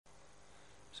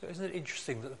So isn't it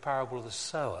interesting that the parable of the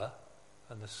sower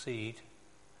and the seed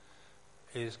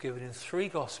is given in 3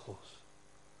 Gospels?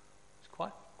 It's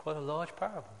quite a large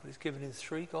parable, but it's given in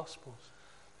 3 Gospels.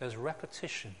 There's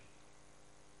repetition.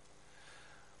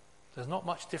 There's not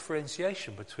much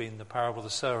differentiation between the parable of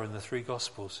the sower and the 3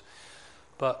 Gospels,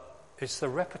 but it's the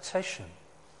repetition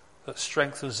that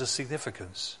strengthens the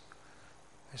significance.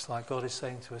 It's like God is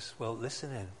saying to us, well,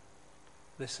 listen in,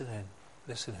 listen in,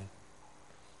 listen in.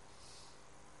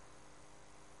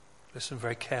 Listen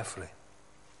very carefully.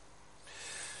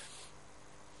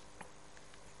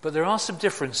 But there are some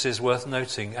differences worth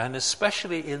noting, and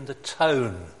especially in the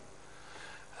tone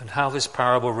and how this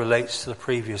parable relates to the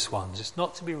previous ones. It's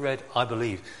not to be read, I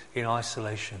believe, in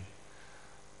isolation.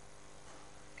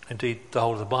 Indeed, the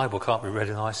whole of the Bible can't be read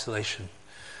in isolation.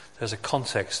 There's a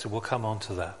context, and we'll come on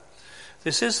to that.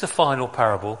 This is the final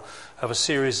parable of a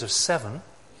series of 7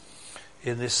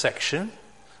 in this section,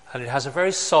 and it has a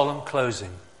very solemn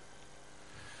closing.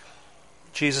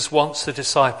 Jesus wants the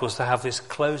disciples to have this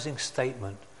closing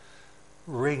statement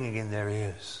ringing in their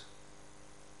ears.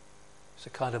 It's a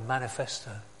kind of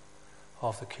manifesto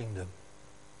of the kingdom.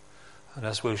 And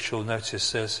as we shall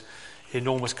notice, there's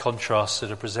enormous contrasts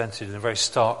that are presented in a very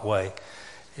stark way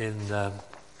in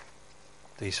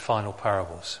these final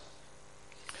parables.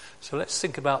 So let's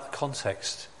think about the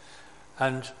context.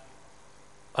 And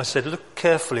I said, look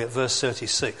carefully at verse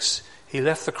 36. He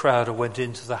left the crowd and went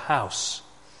into the house.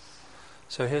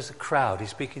 So here's the crowd.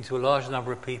 He's speaking to a large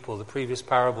number of people. The previous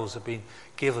parables have been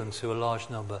given to a large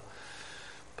number.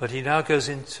 But he now goes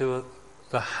into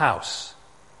the house.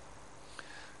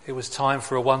 It was time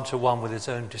for a one-to-one with his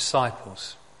own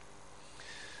disciples.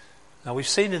 Now we've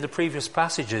seen in the previous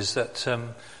passages that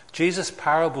Jesus'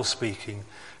 parable speaking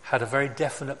had a very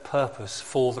definite purpose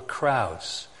for the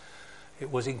crowds.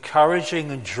 It was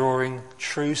encouraging and drawing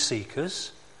true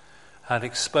seekers and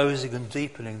exposing and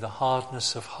deepening the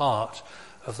hardness of heart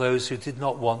of those who did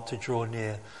not want to draw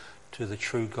near to the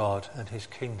true God and his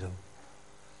kingdom.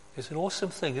 It's an awesome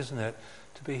thing, isn't it,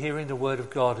 to be hearing the word of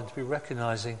God and to be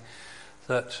recognizing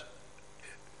that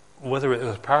whether it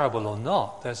was a parable or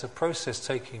not, there's a process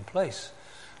taking place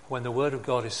when the word of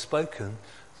God is spoken,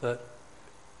 that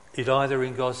it either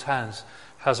in God's hands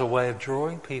has a way of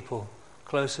drawing people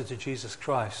closer to Jesus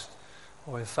Christ,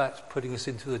 or in fact putting us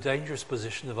into the dangerous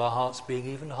position of our hearts being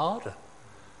even harder.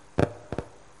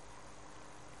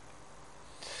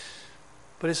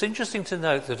 But it's interesting to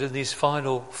note that in these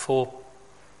final 4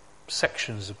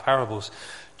 sections of parables,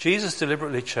 Jesus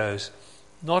deliberately chose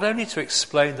not only to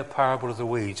explain the parable of the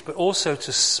weeds, but also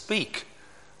to speak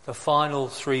the final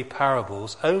 3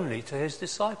 parables only to his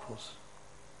disciples.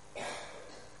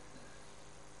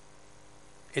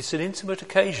 It's an intimate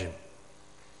occasion.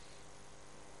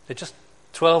 There are just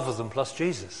 12 of them plus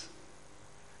Jesus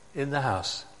in the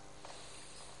house.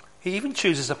 He even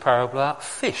chooses a parable about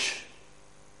fish.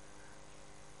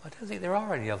 I don't think there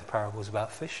are any other parables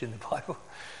about fish in the Bible,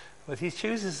 but he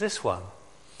chooses this one,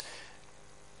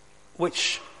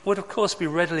 which would of course be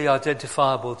readily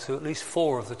identifiable to at least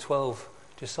 4 of the 12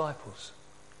 disciples,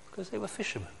 because they were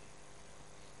fishermen.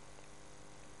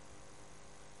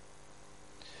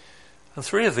 And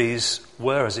 3 of these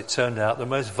were, as it turned out, the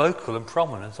most vocal and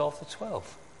prominent of the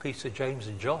 12, Peter, James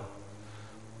and John.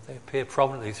 They appear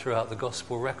prominently throughout the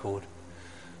gospel record.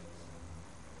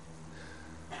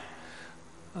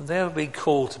 And they have been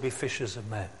called to be fishers of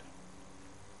men.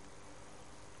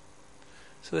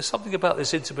 So there's something about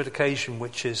this intimate occasion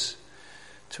which is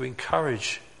to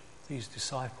encourage these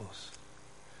disciples,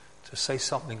 to say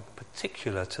something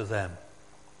particular to them.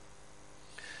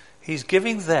 He's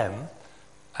giving them,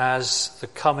 as the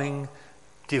coming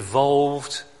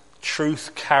devolved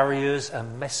truth carriers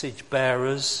and message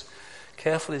bearers,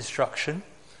 careful instruction,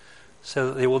 so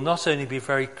that they will not only be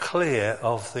very clear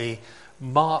of the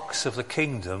marks of the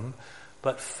kingdom,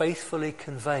 but faithfully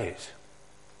convey it.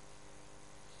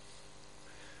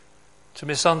 To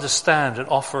misunderstand and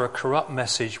offer a corrupt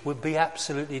message would be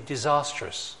absolutely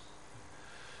disastrous.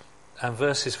 And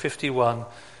verses 51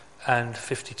 and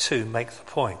 52 make the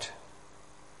point.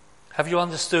 Have you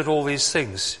understood all these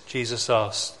things? Jesus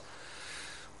asked.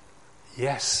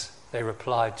 Yes, they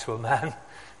replied to a man.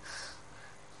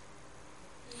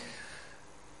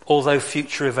 Although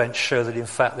future events show that in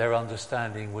fact their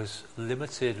understanding was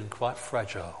limited and quite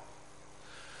fragile.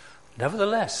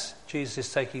 Nevertheless, Jesus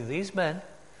is taking these men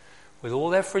with all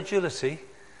their fragility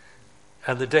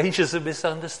and the dangers of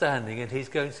misunderstanding, and he's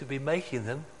going to be making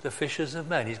them the fishers of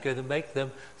men. He's going to make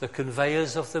them the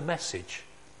conveyors of the message.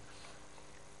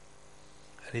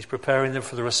 And he's preparing them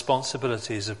for the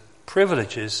responsibilities of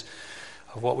privileges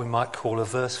of what we might call a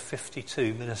verse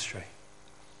 52 ministry.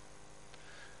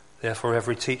 Therefore,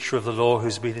 every teacher of the law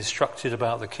who's been instructed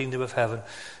about the kingdom of heaven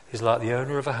is like the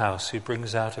owner of a house who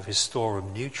brings out of his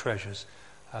storeroom new treasures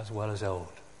as well as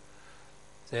old.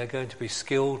 They're going to be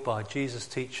skilled by Jesus'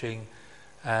 teaching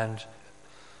and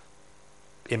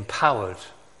empowered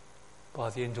by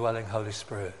the indwelling Holy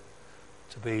Spirit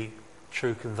to be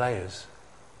true conveyors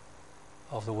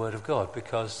of the Word of God,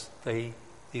 because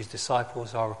these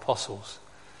disciples are apostles,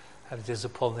 and it is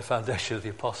upon the foundation of the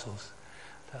apostles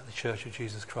that the Church of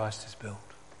Jesus Christ is built.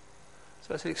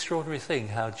 So it's an extraordinary thing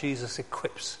how Jesus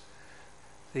equips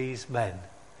these men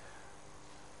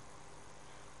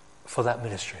for that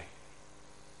ministry.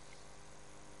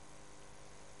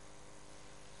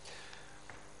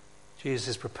 Jesus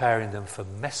is preparing them for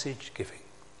message giving.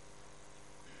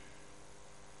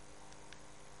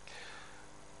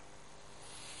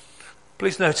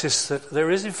 Please notice that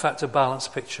there is in fact a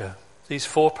balanced picture. These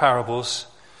 4 parables,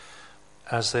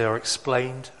 as they are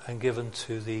explained and given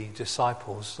to the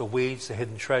disciples, the weeds, the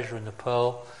hidden treasure and the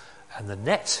pearl and the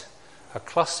net, are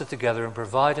clustered together and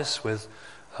provide us with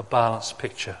a balanced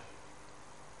picture.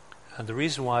 And the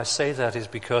reason why I say that is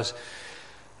because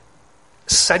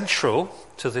central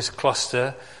to this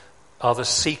cluster are the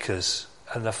seekers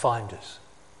and the finders,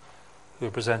 who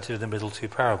are presented in the middle 2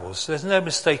 parables. So there's no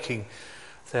mistaking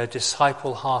their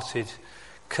disciple-hearted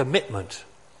commitment.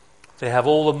 They have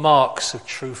all the marks of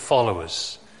true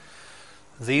followers.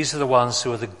 These are the ones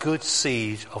who are the good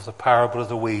seed of the parable of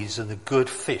the weeds and the good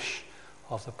fish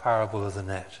of the parable of the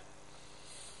net.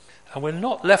 And we're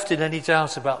not left in any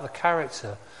doubt about the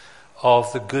character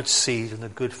of the good seed and the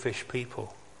good fish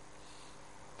people.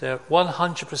 They're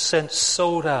 100%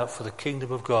 sold out for the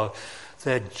kingdom of God.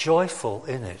 They're joyful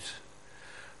in it.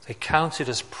 They count it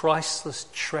as priceless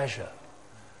treasure.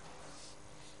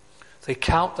 They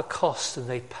count the cost and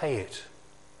they pay it.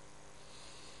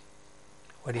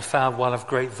 When he found one of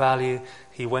great value,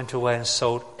 he went away and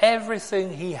sold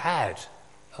everything he had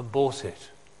and bought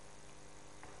it.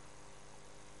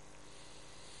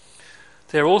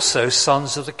 They're also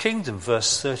sons of the kingdom,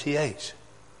 verse 38.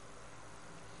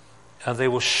 And they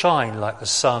will shine like the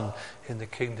sun in the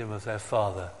kingdom of their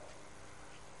Father.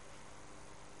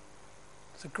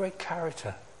 It's a great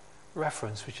character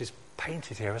reference which is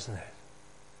painted here, isn't it?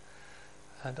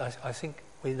 And I think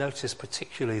we notice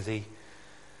particularly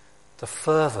the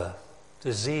fervour,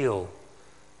 the zeal,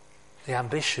 the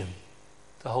ambition,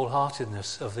 the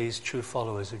wholeheartedness of these true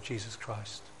followers of Jesus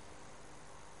Christ.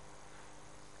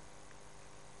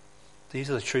 These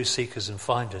are the true seekers and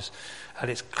finders, and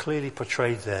it's clearly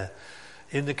portrayed there.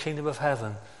 In the kingdom of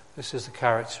heaven, this is the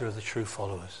character of the true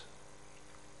followers.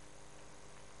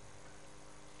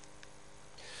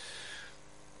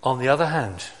 On the other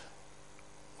hand,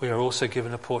 we are also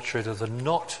given a portrait of the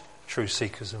not true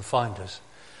seekers and finders.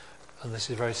 And this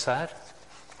is very sad,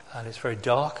 and it's very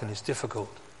dark, and it's difficult.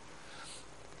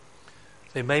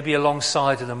 They may be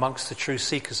alongside and amongst the true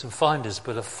seekers and finders,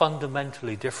 but are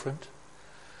fundamentally different.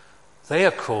 They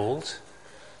are called,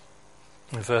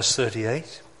 in verse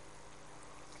 38,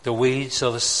 the weeds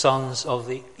are the sons of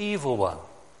the evil one.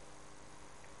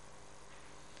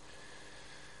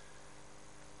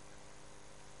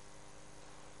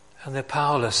 And they're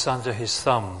powerless under his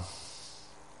thumb.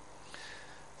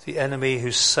 The enemy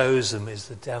who sows them is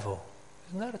the devil.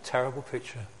 Isn't that a terrible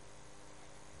picture?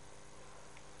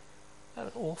 Isn't that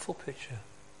an awful picture?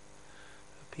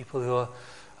 People who are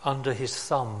under his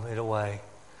thumb in a way,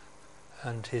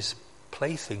 and his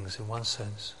playthings in one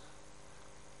sense.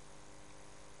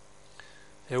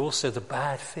 They're also the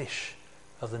bad fish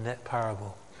of the net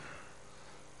parable.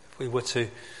 If we were to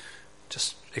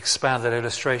just expand that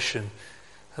illustration,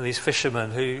 and these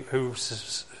fishermen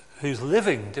whose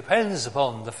living depends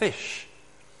upon the fish,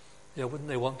 wouldn't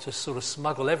they want to sort of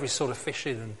smuggle every sort of fish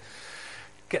in and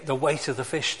get the weight of the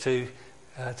fish to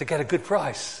get a good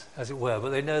price, as it were? But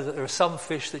they know that there are some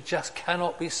fish that just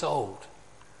cannot be sold.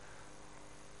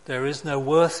 There is no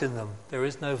worth in them. There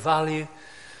is no value.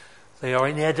 They are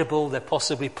inedible. They're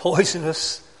possibly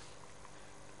poisonous.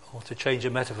 Or to change a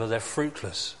metaphor, they're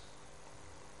fruitless.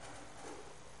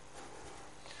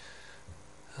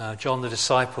 John the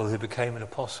disciple who became an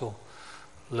apostle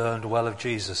learned well of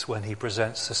Jesus when he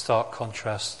presents the stark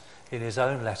contrast in his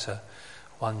own letter,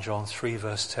 1 John 3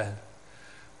 verse 10,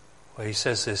 where he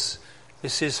says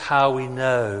this is how we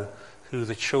know who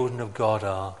the children of God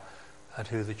are and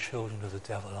who the children of the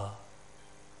devil are.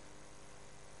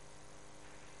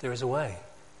 There is a way.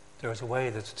 There is a way,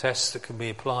 there's a test that can be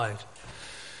applied.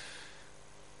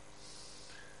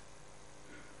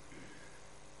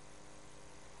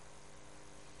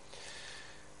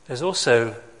 There's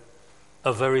also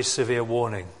a very severe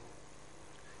warning.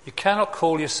 You cannot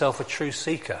call yourself a true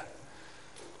seeker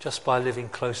just by living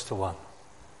close to one.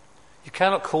 You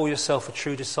cannot call yourself a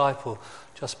true disciple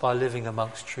just by living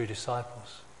amongst true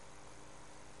disciples.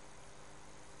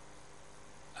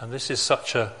 And this is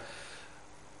such a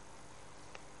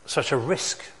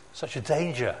risk, such a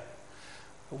danger,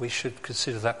 that we should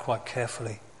consider that quite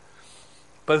carefully.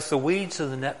 Both the weeds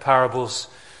and the net parables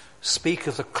speak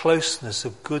of the closeness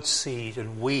of good seed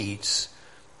and weeds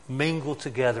mingled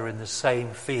together in the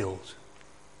same field,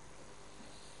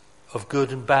 of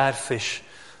good and bad fish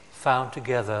found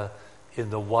together in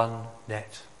the one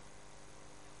net.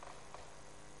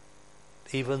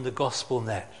 Even the gospel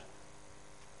net.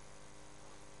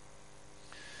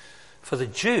 For the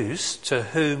Jews to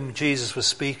whom Jesus was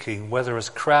speaking, whether as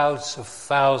crowds of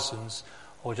thousands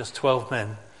or just 12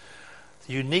 men,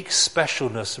 the unique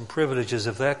specialness and privileges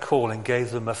of their calling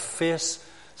gave them a fierce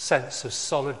sense of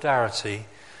solidarity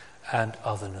and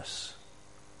otherness.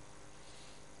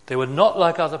 They were not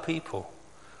like other people.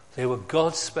 They were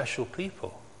God's special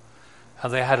people.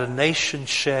 And they had a nation's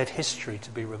shared history to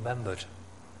be remembered.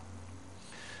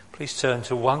 Please turn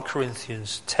to 1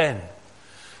 Corinthians 10.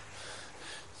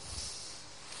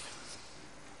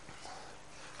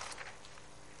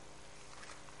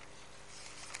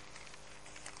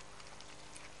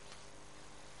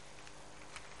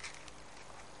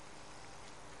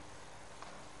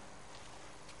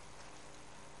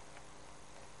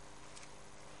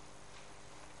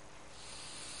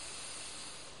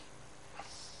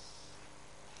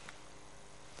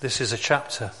 This is a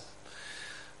chapter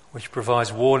which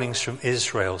provides warnings from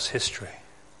Israel's history.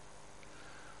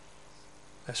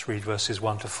 Let's read verses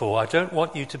 1 to 4. I don't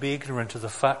want you to be ignorant of the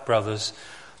fact, brothers,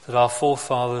 that our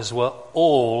forefathers were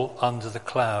all under the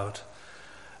cloud,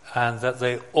 and that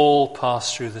they all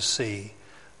passed through the sea.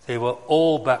 They were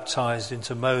all baptized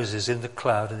into Moses in the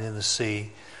cloud and in the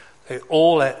sea. They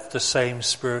all ate the same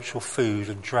spiritual food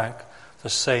and drank the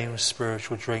same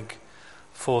spiritual drink.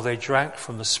 For they drank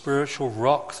from the spiritual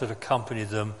rock that accompanied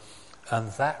them,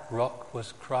 and that rock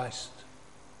was Christ.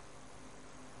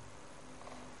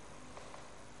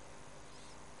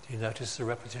 Do you notice the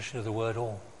repetition of the word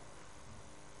all?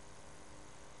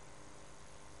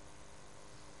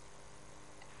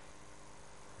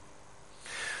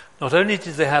 Not only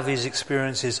did they have these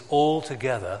experiences all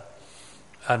together,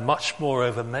 and much more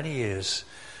over many years,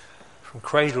 from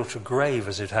cradle to grave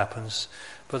as it happens,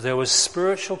 but there was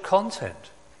spiritual content.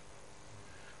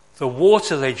 The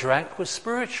water they drank was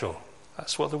spiritual.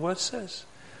 That's what the word says.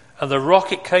 And the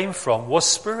rock it came from was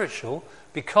spiritual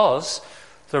because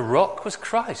the rock was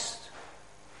Christ,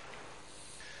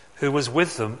 who was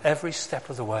with them every step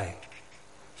of the way.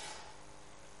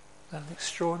 That's an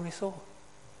extraordinary thought.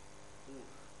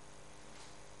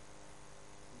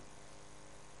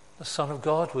 The Son of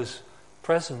God was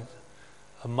present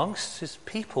amongst his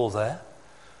people there.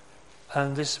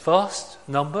 And this vast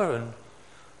number, and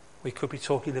we could be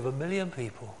talking of 1 million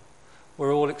people,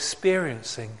 were all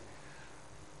experiencing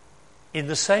in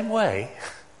the same way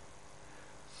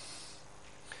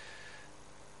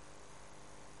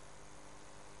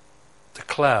the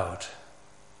cloud,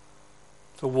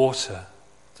 the water,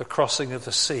 the crossing of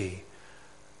the sea,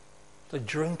 the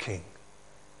drinking.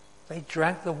 They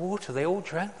drank the water. They all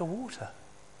drank the water.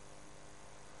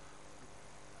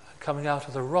 Coming out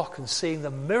of the rock and seeing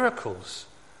the miracles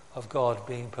of God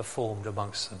being performed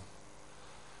amongst them.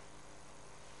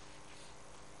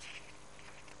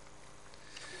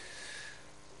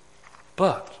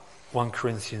 But 1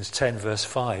 Corinthians 10 verse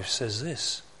 5 says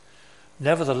this: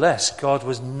 nevertheless, God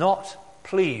was not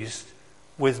pleased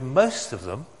with most of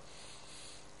them.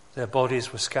 Their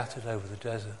bodies were scattered over the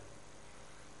desert.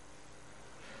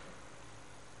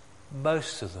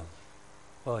 Most of them.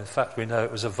 Well, in fact, we know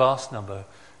it was a vast number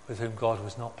with whom God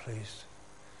was not pleased.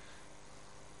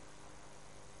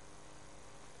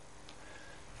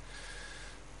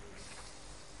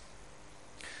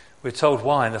 We're told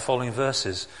why in the following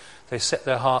verses. They set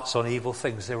their hearts on evil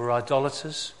things. They were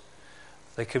idolaters.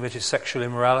 They committed sexual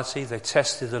immorality. They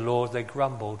tested the Lord. They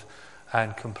grumbled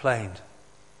and complained.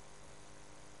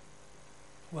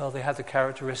 Well, they had the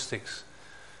characteristics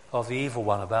of the evil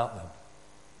one about them.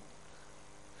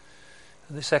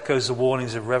 And this echoes the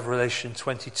warnings of Revelation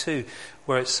 22,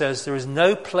 where it says there is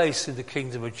no place in the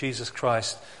kingdom of Jesus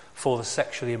Christ for the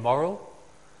sexually immoral,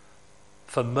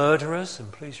 for murderers,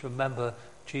 and please remember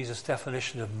Jesus'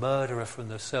 definition of murderer from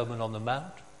the Sermon on the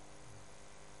Mount,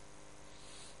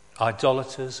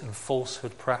 idolaters and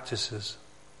falsehood practices.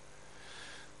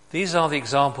 These are the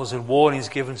examples and warnings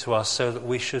given to us so that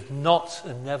we should not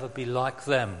and never be like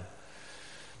them.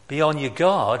 Be on your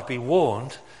guard, be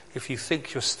warned. If you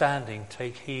think you're standing,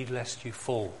 take heed lest you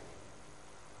fall.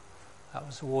 That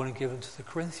was the warning given to the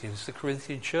Corinthians. The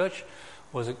Corinthian church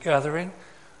was a gathering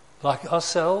like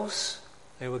ourselves.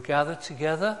 They were gathered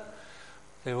together.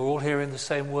 They were all hearing the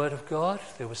same word of God.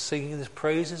 They were singing the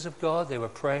praises of God. They were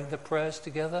praying the prayers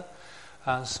together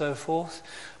and so forth.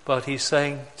 But he's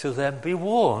saying to them, be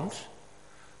warned.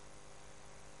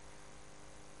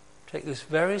 Take this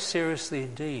very seriously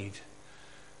indeed.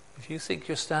 If you think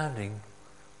you're standing,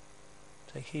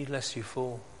 take heed lest you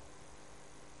fall.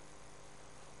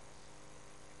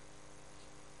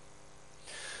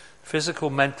 Physical,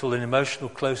 mental and emotional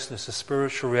closeness to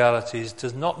spiritual realities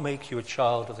does not make you a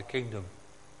child of the kingdom.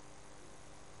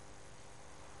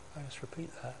 I just repeat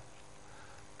that.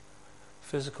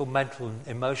 Physical, mental and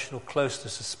emotional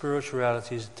closeness to spiritual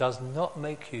realities does not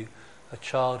make you a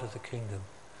child of the kingdom.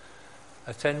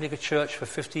 Attending a church for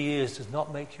 50 years does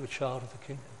not make you a child of the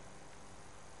kingdom.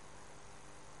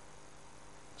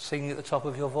 Singing at the top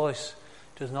of your voice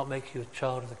does not make you a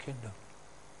child of the kingdom.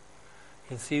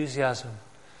 Enthusiasm,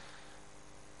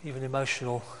 even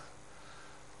emotional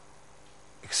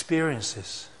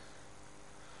experiences,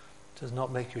 does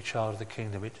not make you a child of the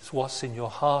kingdom. It is what's in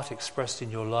your heart expressed in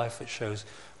your life that shows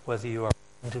whether you are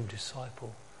a kingdom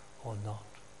disciple or not.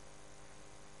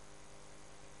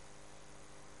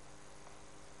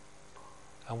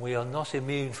 And we are not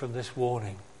immune from this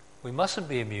warning. We mustn't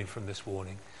be immune from this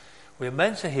warning. We are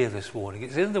meant to hear this warning.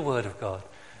 It's in the Word of God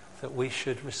that we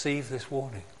should receive this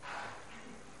warning.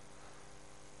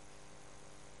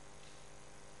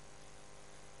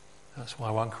 That's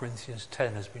why 1 Corinthians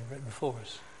 10 has been written for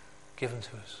us, given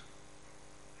to us.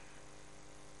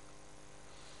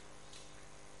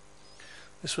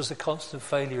 This was the constant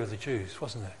failure of the Jews,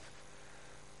 wasn't it?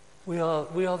 We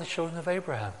are the children of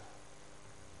Abraham.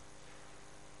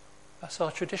 That's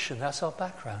our tradition, that's our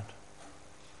background.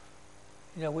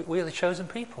 You know, we are the chosen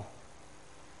people.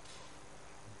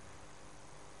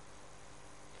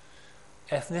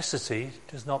 Ethnicity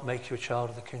does not make you a child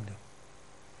of the kingdom.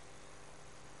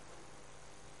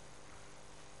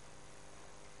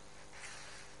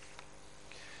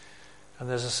 And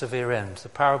there's a severe end. The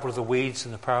parable of the weeds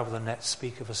and the parable of the nets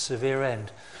speak of a severe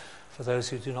end for those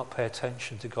who do not pay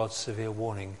attention to God's severe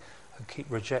warning and keep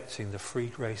rejecting the free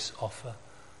grace offer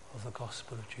of the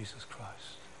gospel of Jesus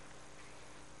Christ.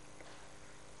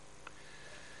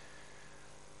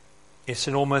 It's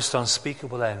an almost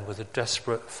unspeakable end with a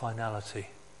desperate finality.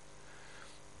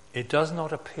 It does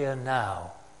not appear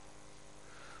now,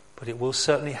 but it will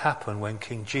certainly happen when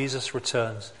King Jesus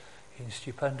returns in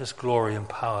stupendous glory and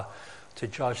power to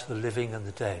judge the living and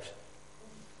the dead.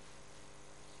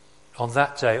 On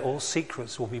that day, all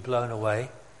secrets will be blown away,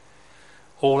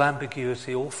 all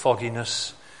ambiguity, all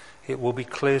fogginess. It will be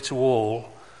clear to all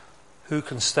who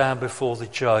can stand before the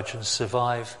judge and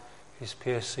survive his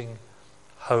piercing,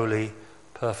 holy,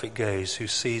 perfect gaze, who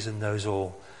sees and knows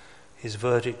all. His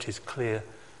verdict is clear,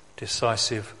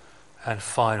 decisive, and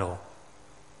final.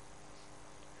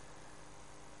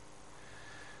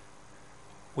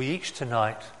 We each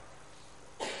tonight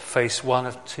face one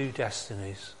of two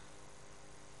destinies: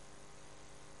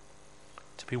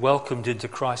 to be welcomed into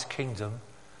Christ's kingdom,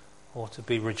 or to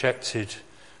be rejected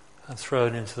and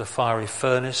thrown into the fiery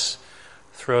furnace,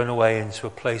 thrown away into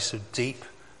a place of deep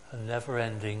and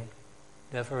never-ending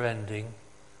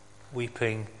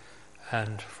weeping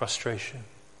and frustration.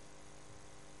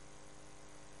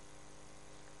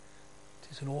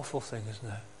 It is an awful thing, isn't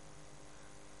it?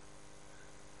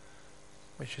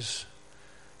 Which is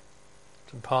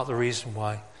in part the reason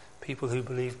why people who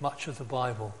believe much of the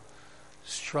Bible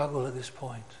struggle at this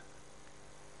point.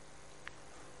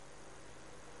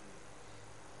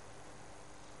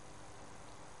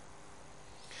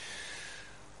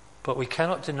 But we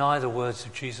cannot deny the words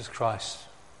of Jesus Christ,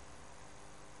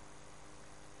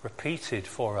 repeated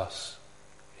for us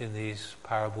in these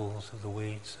parables of the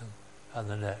weeds and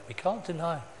the net. We can't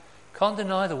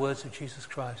deny the words of Jesus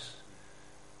Christ.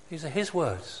 These are his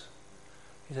words.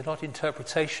 These are not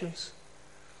interpretations.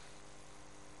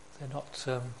 They're not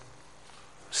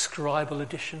scribal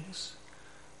additions.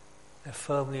 They're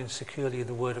firmly and securely in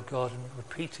the Word of God and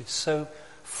repeated so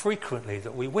frequently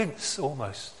that we wince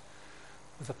almost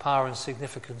with the power and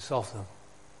significance of them.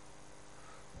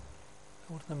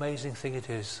 What an amazing thing it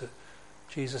is that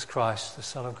Jesus Christ, the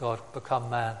Son of God, become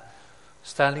man,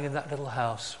 standing in that little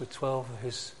house with 12 of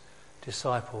his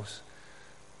disciples.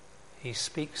 He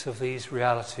speaks of these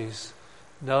realities,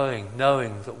 knowing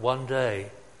that one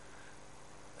day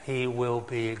he will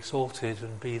be exalted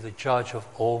and be the judge of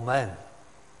all men.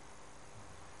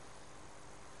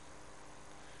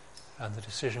 And the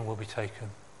decision will be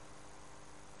taken.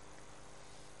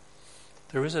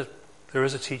 There is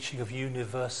a teaching of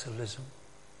universalism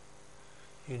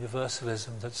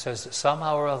universalism that says that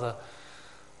somehow or other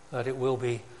that it will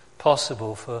be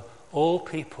possible for all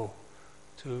people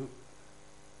to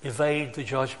evade the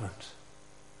judgment,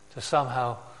 to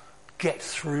somehow get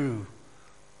through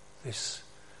this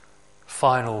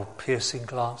final piercing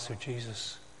glance of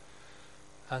Jesus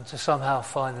and to somehow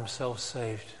find themselves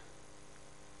saved.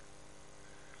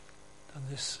 And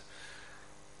this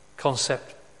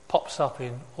concept pops up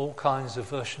in all kinds of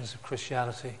versions of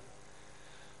Christianity.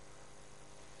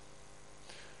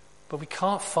 But we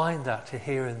can't find that to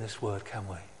hear in this word, can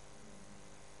we?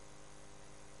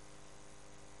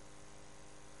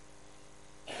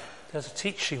 There's a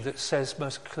teaching that says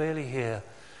most clearly here,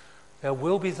 there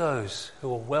will be those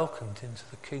who are welcomed into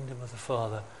the kingdom of the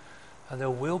Father, and there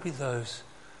will be those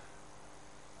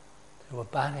who are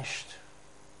banished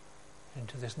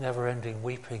into this never-ending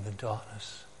weeping and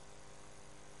darkness.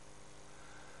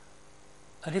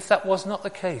 And if that was not the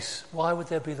case, why would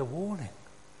there be the warning?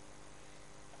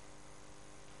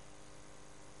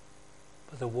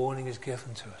 But the warning is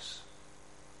given to us.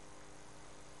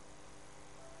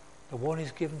 The warning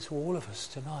is given to all of us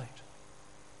tonight.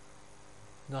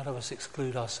 None of us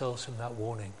exclude ourselves from that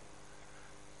warning.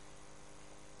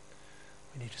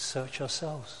 We need to search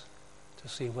ourselves to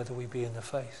see whether we be in the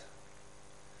faith.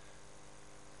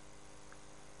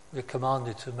 We're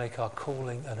commanded to make our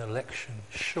calling and election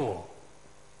sure,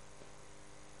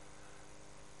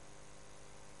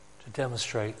 to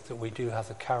demonstrate that we do have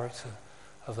the character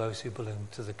of those who belong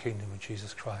to the kingdom of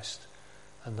Jesus Christ,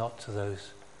 and not to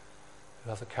those who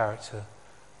have the character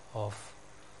of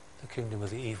the kingdom of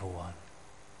the evil one.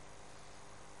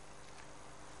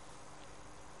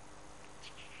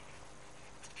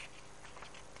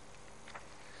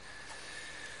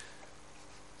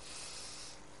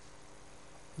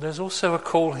 There's also a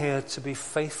call here to be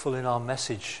faithful in our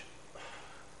message.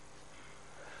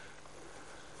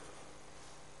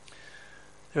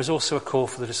 There's also a call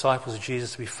for the disciples of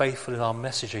Jesus to be faithful in our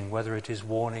messaging, whether it is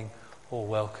warning or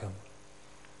welcome.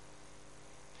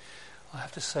 I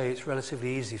have to say it's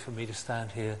relatively easy for me to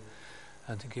stand here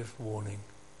and to give warning,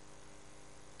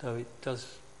 though it does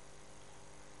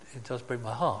break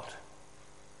my heart.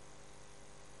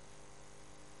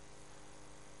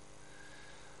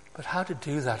 But how to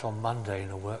do that on Monday in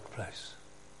a workplace?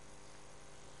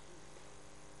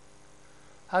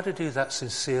 How to do that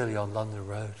sincerely on London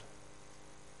Road?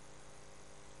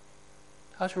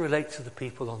 How to relate to the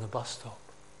people on the bus stop?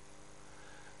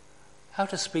 How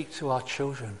to speak to our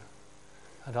children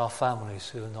and our families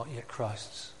who are not yet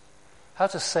Christ's? How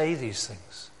to say these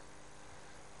things?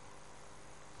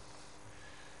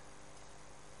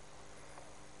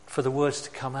 For the words to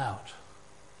come out,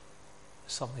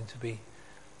 something to be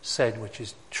said which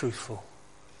is truthful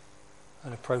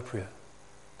and appropriate.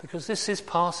 Because this is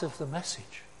part of the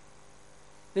message.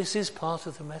 This is part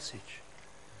of the message.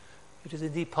 It is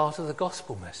indeed part of the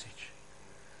gospel message.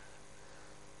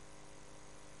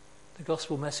 The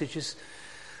gospel message is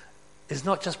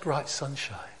not just bright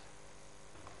sunshine,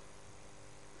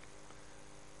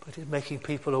 but it's making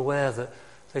people aware that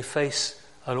they face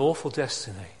an awful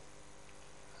destiny,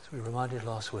 as we reminded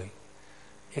last week,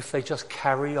 if they just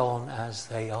carry on as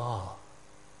they are.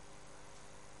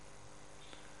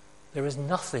 There is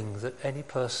nothing that any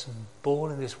person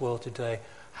born in this world today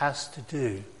has to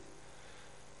do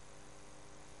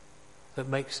that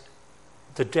makes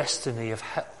the destiny of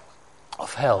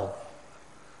hell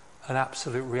an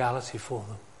absolute reality for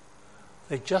them.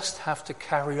 They just have to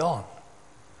carry on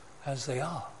as they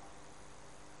are.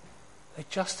 They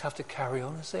just have to carry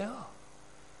on as they are.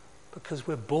 Because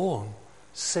we're born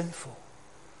sinful.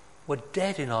 We're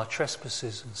dead in our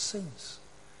trespasses and sins.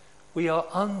 We are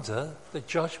under the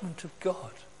judgment of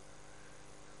God.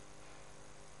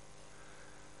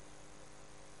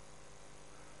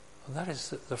 And that is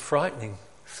the frightening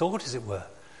thought, as it were.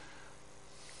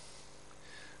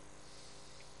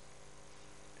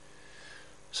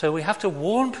 So we have to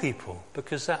warn people,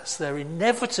 because that's their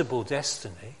inevitable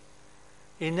destiny,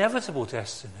 unless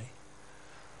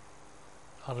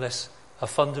a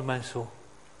fundamental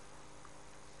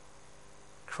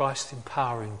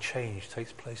Christ-empowering change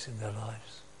takes place in their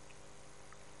lives.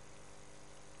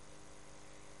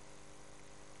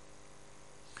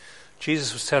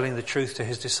 Jesus was telling the truth to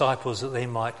his disciples that they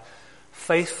might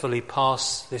faithfully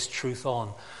pass this truth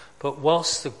on. But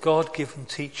whilst the God-given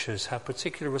teachers have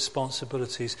particular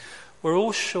responsibilities, we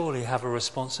all surely have a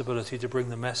responsibility to bring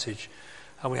the message.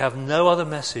 And we have no other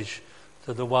message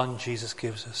than the one Jesus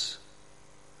gives us.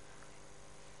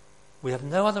 We have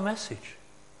no other message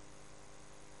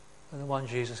than the one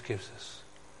Jesus gives us,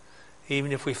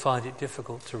 even if we find it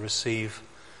difficult to receive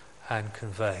and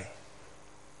convey.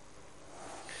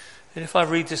 And if I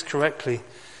read this correctly,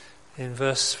 in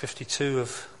verse 52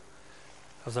 of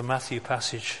the Matthew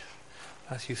passage,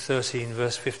 Matthew 13,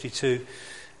 verse 52,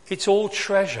 it's all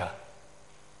treasure.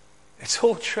 It's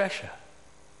all treasure.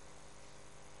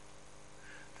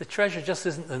 The treasure just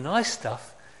isn't the nice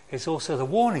stuff, it's also the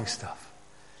warning stuff.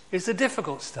 It's the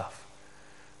difficult stuff.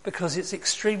 Because it's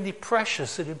extremely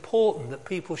precious and important that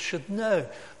people should know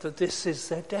that this is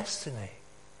their destiny.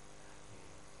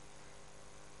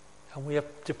 And we are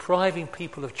depriving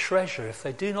people of treasure if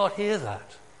they do not hear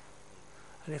that.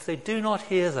 And if they do not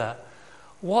hear that,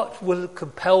 what will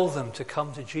compel them to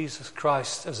come to Jesus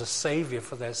Christ as a saviour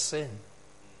for their sin?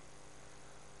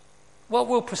 What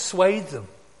will persuade them,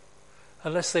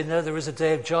 unless they know there is a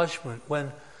day of judgment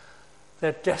when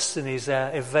their destinies,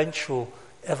 their eventual,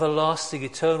 everlasting,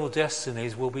 eternal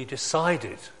destinies will be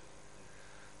decided?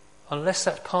 Unless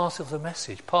that's part of the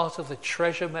message, part of the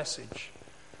treasure message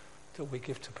that we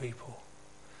give to people.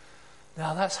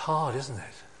 Now that's hard, isn't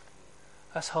it?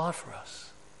 That's hard for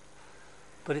us.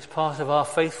 But it's part of our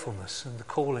faithfulness and the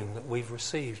calling that we've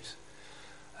received,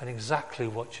 and exactly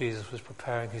what Jesus was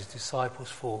preparing his disciples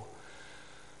for,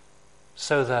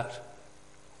 so that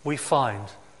we find,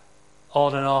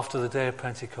 on and after the day of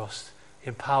Pentecost,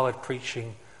 empowered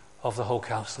preaching of the whole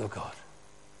counsel of God.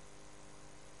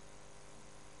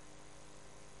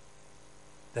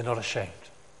 They're not ashamed.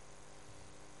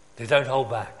 They don't hold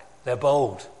back. They're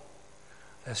bold.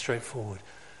 They're straightforward.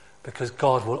 Because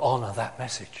God will honour that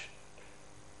message.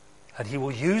 And he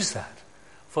will use that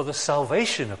for the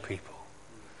salvation of people.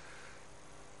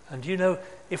 And you know,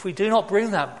 if we do not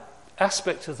bring that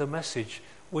aspect of the message,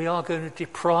 we are going to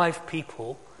deprive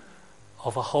people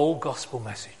of a whole gospel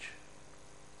message.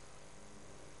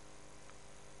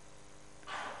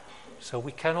 So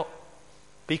we cannot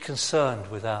be concerned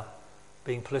without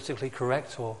being politically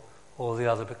correct or the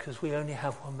other, because we only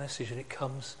have one message, and it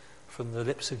comes from the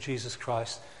lips of Jesus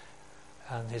Christ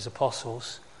and his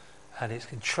apostles, and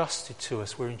it's entrusted to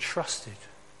us. We're entrusted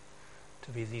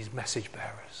to be these message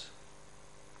bearers.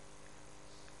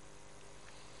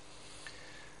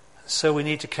 So we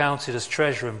need to count it as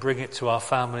treasure and bring it to our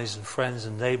families and friends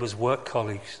and neighbours, work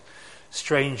colleagues,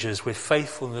 strangers, with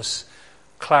faithfulness,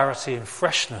 clarity and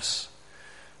freshness,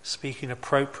 speaking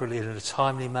appropriately and in a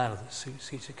timely manner that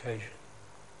suits each occasion.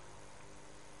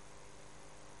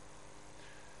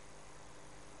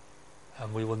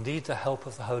 And we will need the help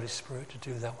of the Holy Spirit to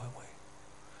do that, won't we?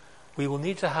 We will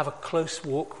need to have a close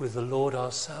walk with the Lord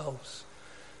ourselves,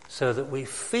 so that we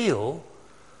feel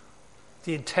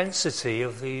the intensity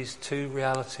of these two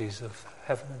realities of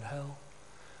heaven and hell.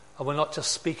 And we're not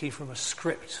just speaking from a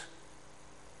script.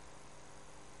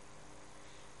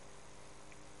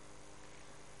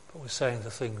 But we're saying the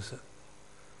things that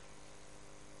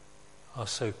are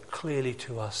so clearly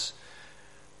to us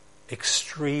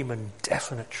extreme and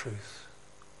definite truth.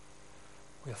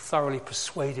 We are thoroughly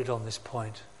persuaded on this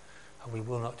point, and we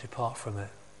will not depart from it.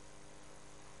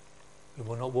 We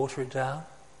will not water it down.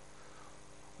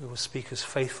 We will speak as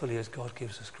faithfully as God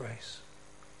gives us grace.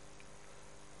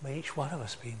 May each one of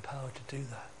us be empowered to do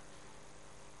that.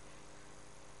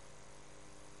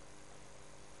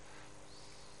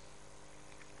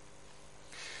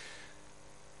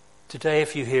 Today,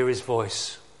 if you hear his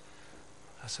voice,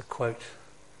 that's a quote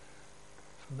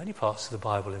from many parts of the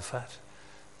Bible, in fact,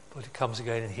 but it comes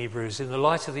again in Hebrews. In the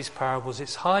light of these parables,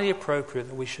 it's highly appropriate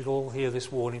that we should all hear this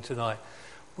warning tonight.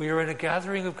 We are in a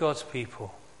gathering of God's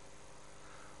people.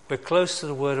 We're close to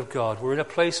the Word of God. We're in a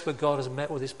place where God has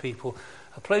met with his people,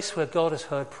 a place where God has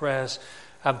heard prayers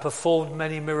and performed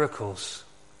many miracles.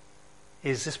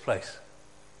 Is this place?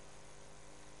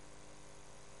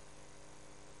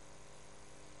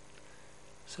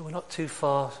 So we're not too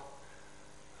far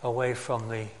away from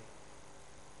the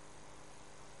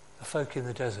folk in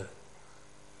the desert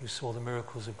who saw the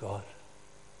miracles of God.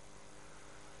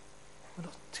 We're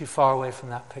not too far away from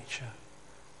that picture.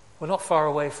 We're not far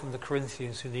away from the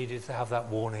Corinthians who needed to have that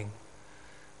warning.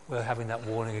 We're having that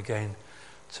warning again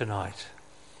tonight.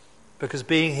 Because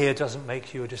being here doesn't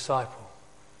make you a disciple.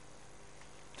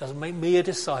 It doesn't make me a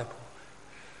disciple.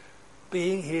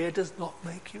 Being here does not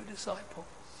make you a disciple.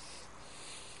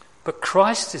 But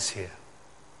Christ is here.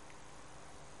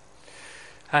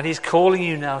 And he's calling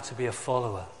you now to be a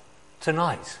follower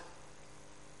tonight.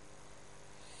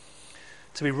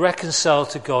 To be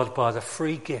reconciled to God by the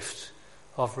free gift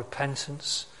of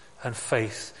repentance and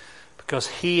faith, because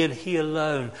he and he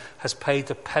alone has paid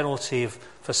the penalty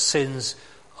for sins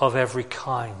of every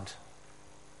kind.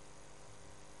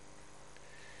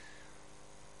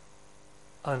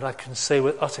 And I can say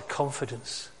with utter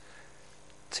confidence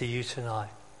to you tonight,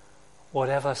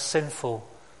 whatever sinful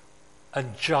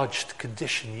and judged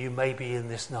condition you may be in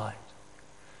this night.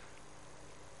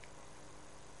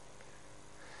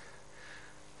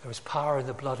 There is power in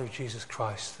the blood of Jesus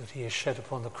Christ that he has shed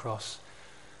upon the cross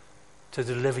to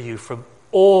deliver you from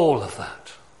all of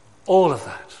that,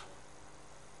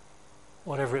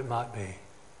 whatever it might be.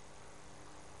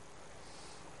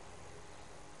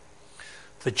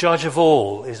 The judge of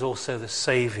all is also the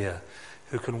Saviour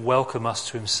who can welcome us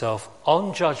to himself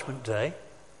on Judgment Day,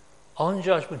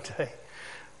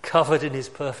 covered in his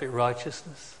perfect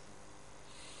righteousness,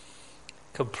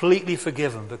 completely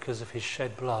forgiven because of his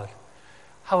shed blood.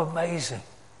 How amazing.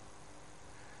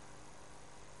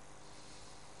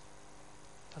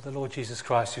 The Lord Jesus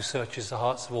Christ, who searches the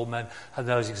hearts of all men and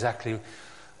knows exactly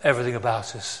everything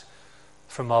about us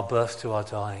from our birth to our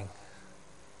dying.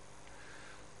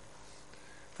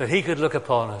 That he could look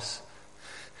upon us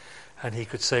and he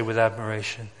could say with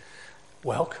admiration,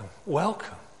 welcome,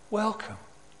 welcome, welcome.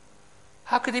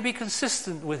 How could he be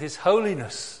consistent with his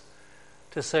holiness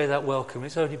to say that welcome?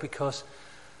 It's only because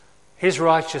his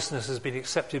righteousness has been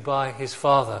accepted by his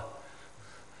Father.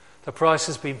 The price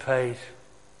has been paid.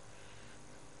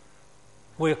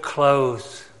 We're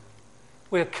clothed.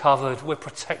 We're covered. We're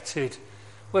protected.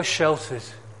 We're sheltered.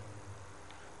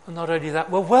 And not only that,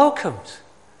 we're welcomed.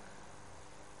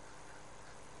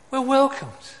 We're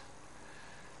welcomed.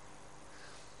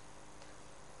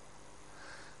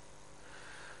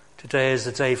 Today is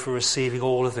the day for receiving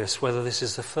all of this, whether this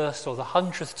is the first or the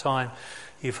 100th time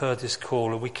you've heard this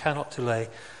call, and we cannot delay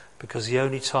because the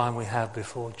only time we have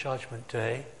before Judgment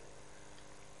Day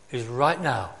is right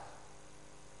now.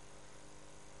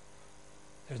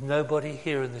 There's nobody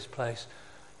here in this place.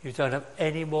 You don't have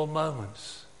any more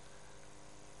moments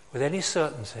with any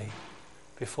certainty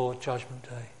before Judgment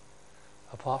Day,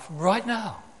 apart from right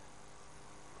now.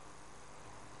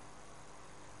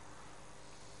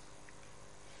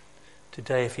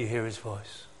 Today, if you hear his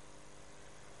voice,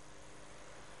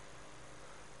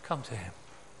 come to him.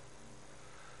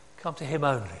 Come to him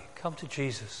only. Come to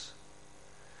Jesus,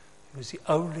 who is the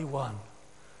only one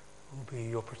who will be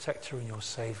your protector and your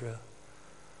saviour.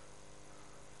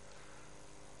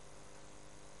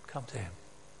 Come to him.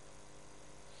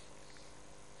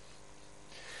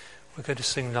 We're going to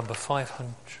sing number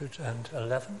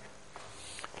 511.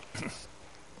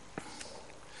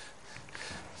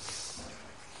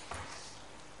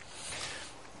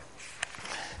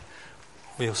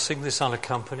 We'll sing this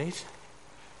unaccompanied.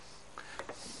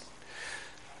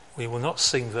 We will not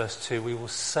sing verse 2, we will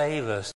say verse